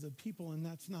 of the people, and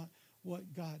that's not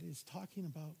what God is talking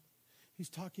about. He's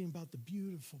talking about the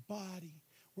beautiful body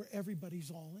where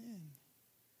everybody's all in.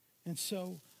 And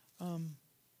so the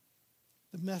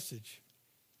message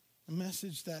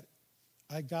that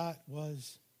I got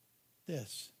was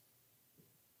this.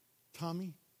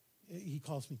 Tommy, he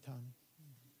calls me Tommy.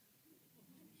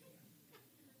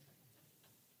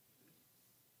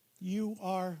 You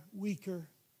are weaker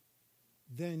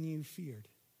than you feared,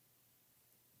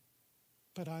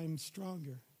 but I'm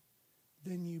stronger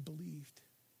than you believed.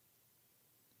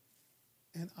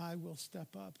 And I will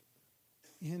step up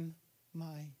in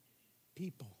my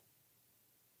people.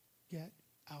 Get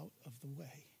out of the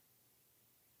way.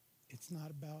 It's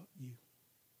not about you.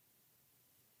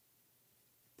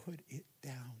 Put it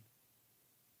down.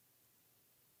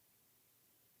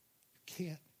 You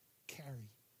can't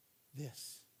carry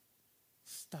this.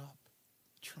 Stop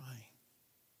trying.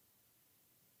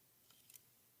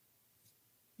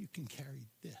 You can carry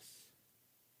this.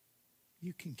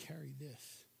 You can carry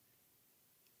this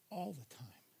all the time.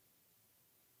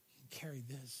 You can carry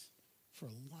this for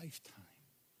a lifetime.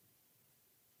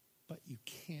 But you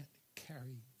can't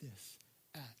carry this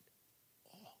at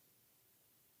all.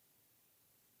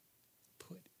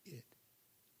 Put it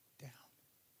down.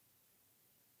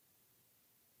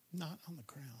 Not on the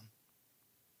ground,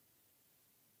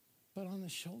 but on the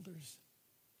shoulders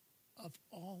of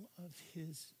all of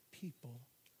his people,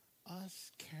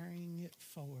 us carrying it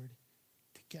forward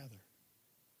together.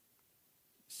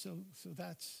 So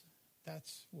that's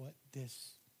what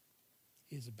this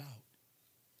is about.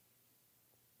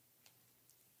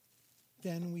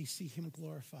 Then we see him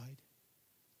glorified.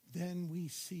 Then we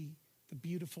see the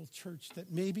beautiful church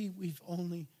that maybe we've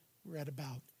only read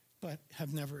about but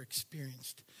have never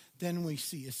experienced. Then we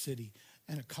see a city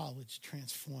and a college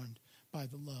transformed by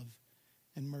the love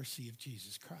and mercy of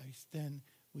Jesus Christ. Then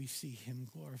we see him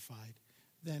glorified.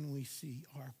 Then we see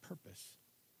our purpose.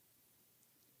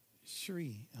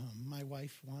 Sheree, my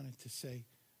wife, wanted to say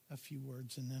a few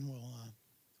words, and then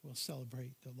we'll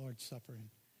celebrate the Lord's Supper, and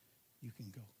you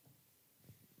can go.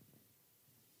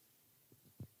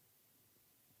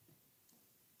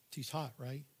 She's hot,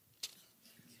 right?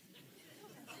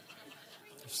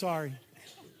 Sorry.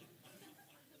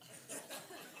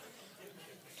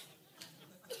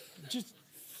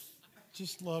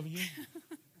 Just love you.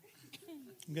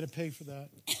 I'm going to pay for that.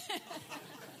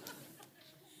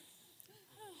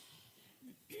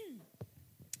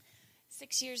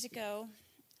 Six years ago,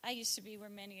 I used to be where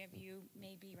many of you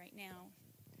may be right now.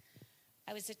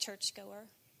 I was a churchgoer,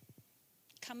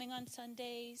 coming on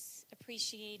Sundays,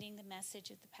 appreciating the message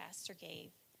that the pastor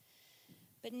gave,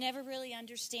 but never really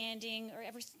understanding or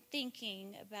ever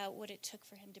thinking about what it took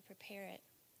for him to prepare it.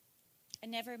 I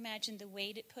never imagined the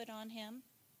weight it put on him,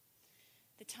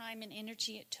 the time and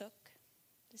energy it took,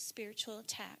 the spiritual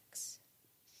attacks,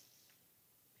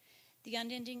 the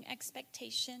unending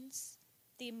expectations,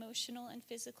 the emotional and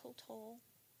physical toll,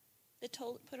 the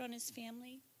toll it put on his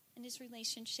family and his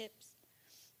relationships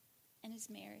and his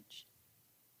marriage.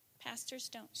 Pastors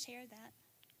don't share that,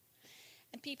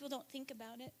 and people don't think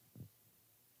about it.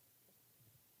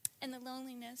 And the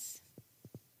loneliness,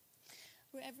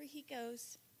 wherever he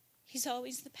goes, he's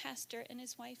always the pastor, and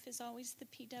his wife is always the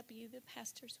PW, the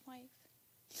pastor's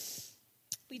wife.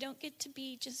 We don't get to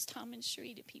be just Tom and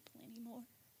Sheree to people anymore.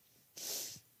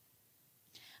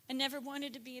 I never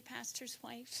wanted to be a pastor's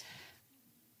wife.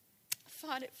 I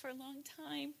fought it for a long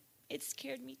time. It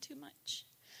scared me too much.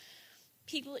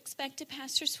 People expect a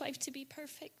pastor's wife to be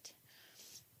perfect,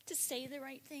 to say the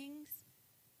right things,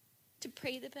 to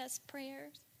pray the best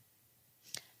prayers,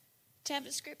 to have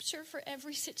a scripture for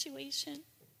every situation,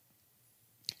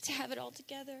 to have it all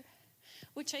together,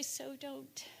 which I so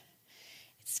don't.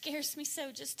 It scares me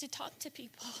so just to talk to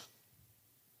people.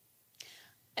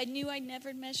 I knew I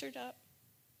never measured up,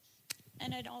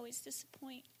 and I'd always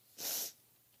disappoint.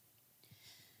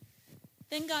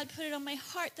 Then God put it on my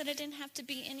heart that I didn't have to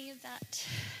be any of that.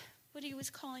 What he was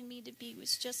calling me to be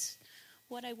was just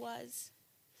what I was,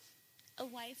 a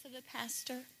wife of a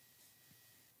pastor.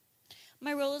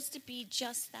 My role is to be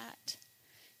just that,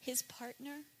 his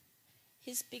partner,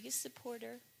 his biggest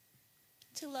supporter,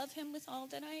 to love him with all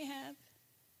that I have,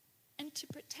 and to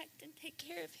protect and take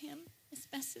care of him as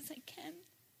best as I can.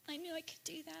 I knew I could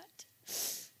do that.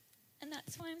 And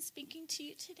that's why I'm speaking to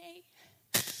you today.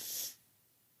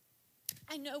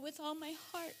 I know with all my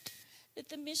heart that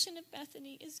the mission of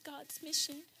Bethany is God's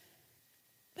mission.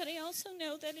 But I also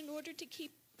know that in order to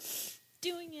keep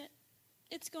doing it,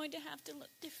 it's going to have to look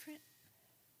different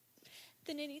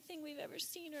than anything we've ever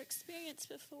seen or experienced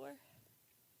before.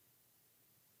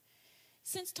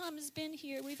 Since Tom has been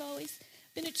here, we've always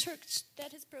been a church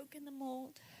that has broken the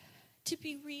mold to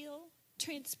be real,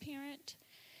 transparent,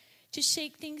 to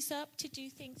shake things up, to do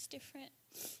things different.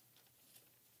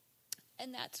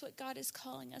 And that's what God is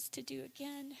calling us to do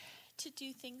again, to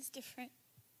do things different.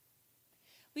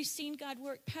 We've seen God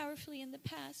work powerfully in the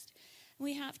past, and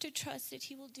we have to trust that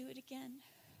he will do it again.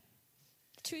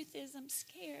 The truth is, I'm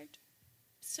scared.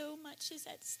 So much is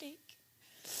at stake.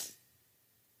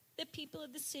 The people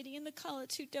of the city and the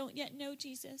college who don't yet know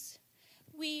Jesus,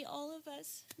 we, all of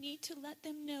us, need to let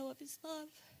them know of his love.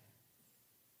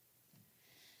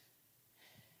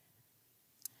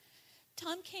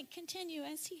 Tom can't continue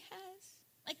as he has.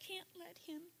 I can't let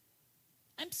him.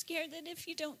 I'm scared that if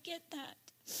you don't get that,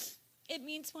 it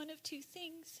means one of two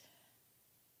things.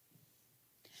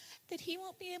 That he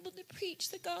won't be able to preach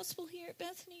the gospel here at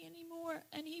Bethany anymore,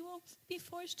 and he will be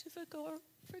forced to forgo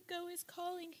his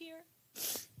calling here.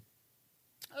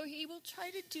 Or he will try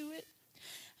to do it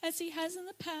as he has in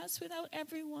the past without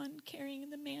everyone carrying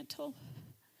the mantle,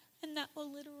 and that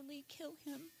will literally kill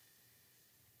him.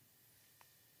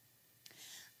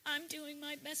 I'm doing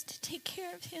my best to take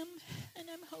care of him, and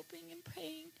I'm hoping and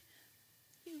praying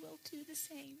you will do the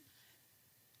same.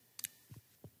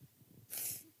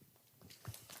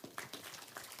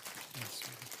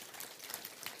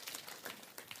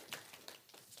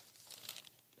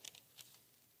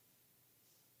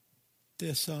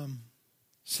 This,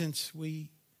 since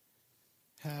we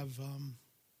have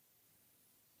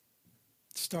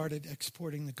started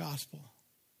exporting the gospel,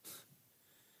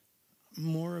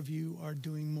 more of you are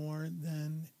doing more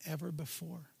than ever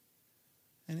before.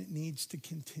 And it needs to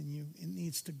continue. It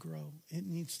needs to grow. It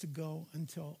needs to go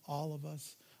until all of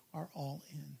us are all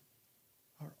in.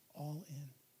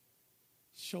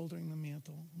 Shouldering the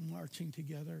mantle, marching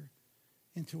together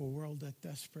into a world that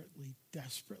desperately,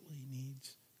 desperately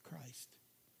needs Christ.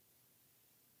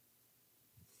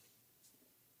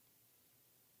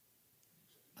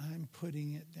 I'm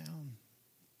putting it down,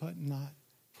 but not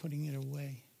putting it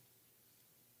away.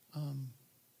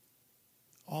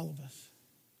 All of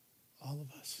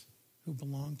us who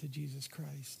belong to Jesus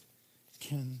Christ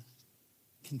can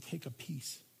take a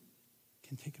piece,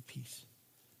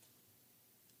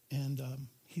 And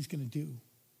he's going to do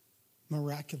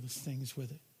miraculous things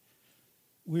with it.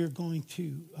 We're going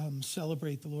to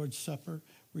celebrate the Lord's Supper,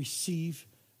 receive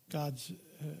God's,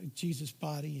 Jesus'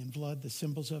 body and blood, the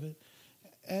symbols of it.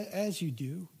 As you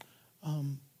do,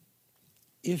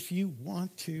 if you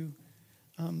want to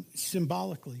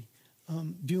symbolically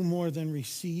do more than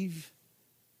receive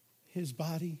his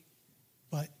body,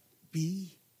 but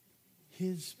be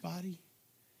his body,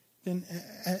 then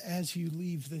as you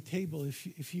leave the table,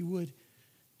 if you would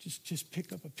just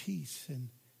pick up a piece and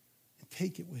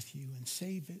take it with you and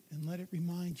save it and let it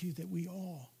remind you that we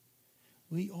all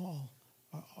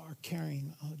are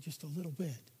carrying just a little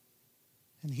bit,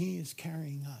 and he is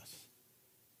carrying us,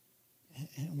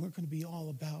 and we're going to be all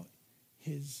about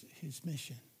his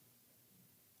mission.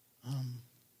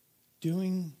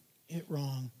 Doing it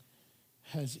wrong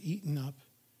has eaten up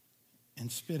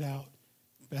and spit out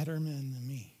better men than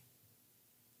me.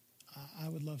 I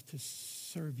would love to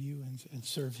serve you and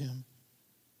serve him.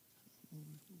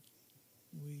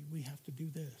 We have to do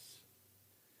this.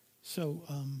 So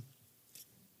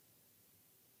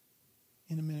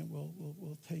in a minute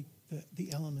we'll take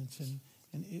the elements,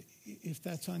 and if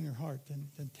that's on your heart,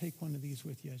 then take one of these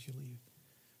with you as you leave.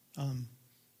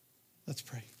 Let's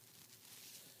pray.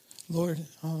 Lord,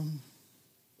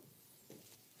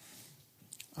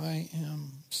 I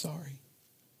am sorry.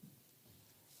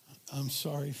 I'm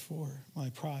sorry for my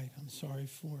pride. I'm sorry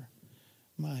for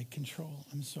my control.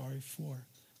 I'm sorry for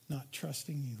not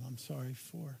trusting you. I'm sorry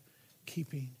for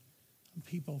keeping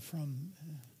people from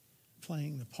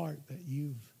playing the part that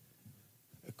you've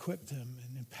equipped them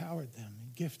and empowered them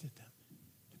and gifted them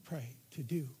to pray, to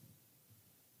do.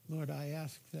 Lord, I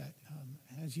ask that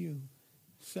as you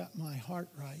set my heart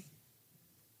right,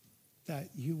 that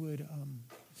you would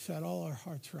set all our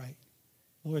hearts right.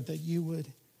 Lord, that you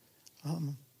would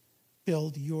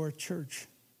build your church.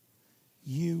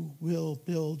 You will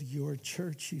build your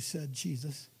church, you said,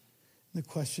 Jesus. And the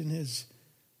question is,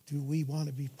 do we want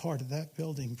to be part of that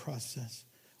building process,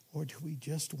 or do we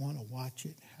just want to watch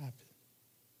it happen?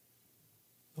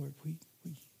 Lord,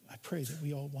 I pray that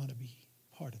we all want to be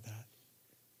part of that.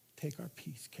 Take our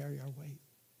piece, carry our weight,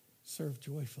 serve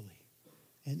joyfully,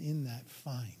 and in that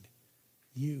find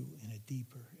you in a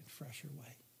deeper and fresher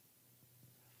way.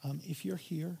 If you're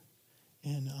here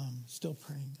and still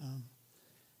praying,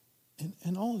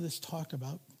 and all of this talk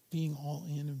about being all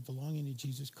in and belonging to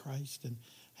Jesus Christ and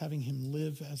having him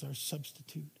live as our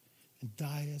substitute and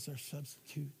die as our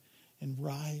substitute and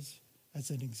rise as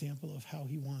an example of how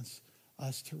he wants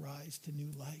us to rise to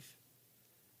new life.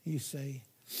 You say,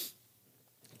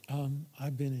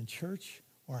 I've been in church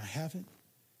or I haven't,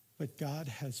 but God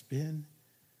has been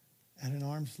at an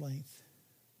arm's length.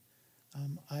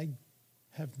 I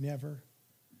have never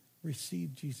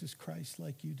received Jesus Christ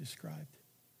like you described.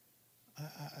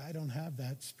 I don't have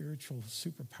that spiritual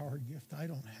superpower gift. I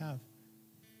don't have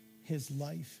his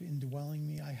life indwelling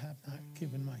me. I have not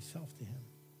given myself to him.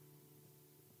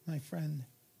 My friend,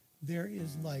 there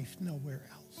is life nowhere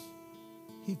else.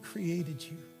 He created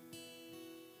you.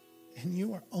 And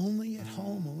you are only at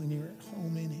home when you're at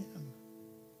home in him.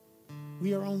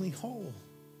 We are only whole.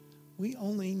 We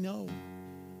only know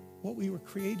what we were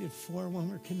created for when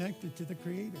we're connected to the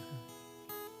Creator.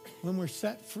 When we're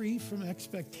set free from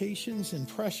expectations and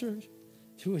pressures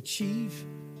to achieve.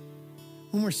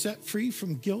 When we're set free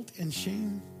from guilt and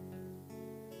shame.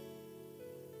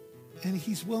 And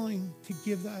he's willing to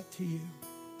give that to you.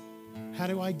 How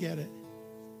do I get it?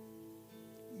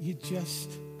 You just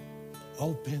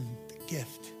open the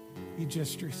gift. You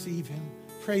just receive him.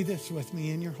 Pray this with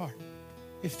me in your heart,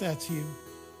 if that's you.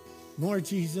 Lord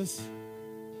Jesus,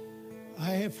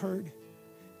 I have heard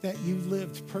that you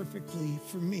lived perfectly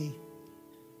for me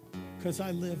because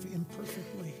I live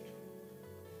imperfectly.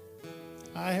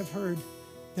 I have heard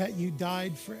that you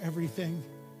died for everything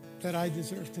that I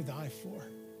deserve to die for.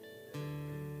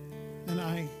 And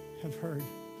I have heard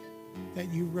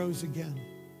that you rose again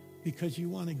because you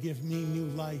want to give me new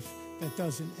life that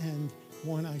doesn't end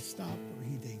when I stop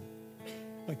breathing,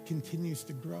 but continues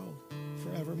to grow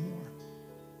forevermore.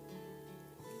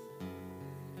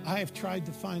 I have tried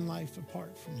to find life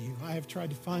apart from you. I have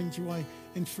tried to find joy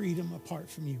and freedom apart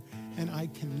from you, and I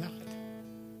cannot.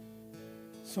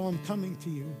 So I'm coming to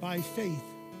you by faith,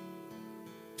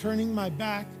 turning my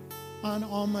back on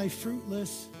all my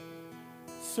fruitless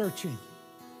searching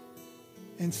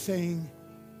and saying,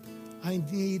 I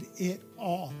need it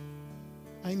all.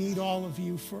 I need all of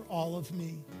you for all of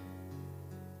me.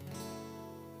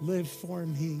 Live for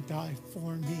me, die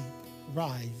for me,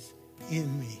 rise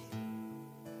in me.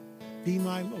 Be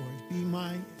my Lord, be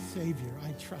my Savior.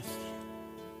 I trust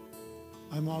you.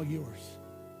 I'm all yours.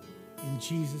 In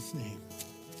Jesus' name,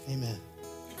 amen.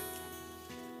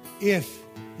 If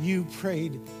you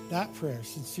prayed that prayer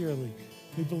sincerely,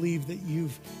 we believe that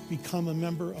you've become a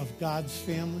member of God's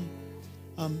family.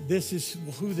 This is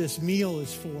who this meal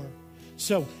is for.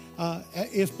 So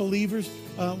if believers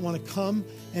want to come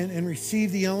and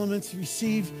receive the elements,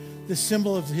 receive the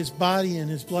symbol of his body and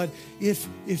his blood, if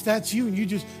that's you and you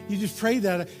just pray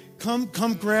that,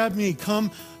 come grab me,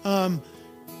 come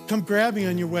grab me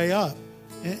on your way up,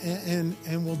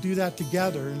 and we'll do that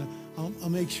together. And I'll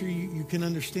make sure you can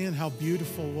understand how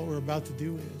beautiful what we're about to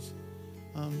do is.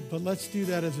 But let's do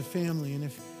that as a family. And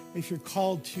if you're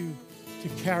called to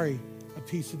carry a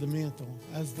piece of the mantle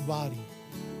as the body,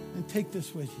 and take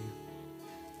this with you.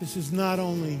 This is not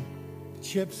only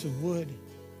chips of wood.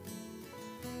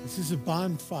 This is a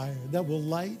bonfire that will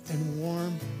light and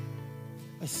warm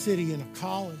a city and a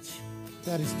college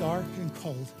that is dark and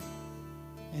cold.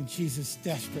 And Jesus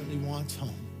desperately wants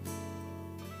home.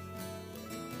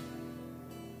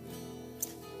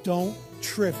 Don't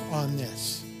trip on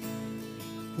this.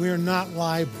 We are not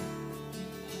liable.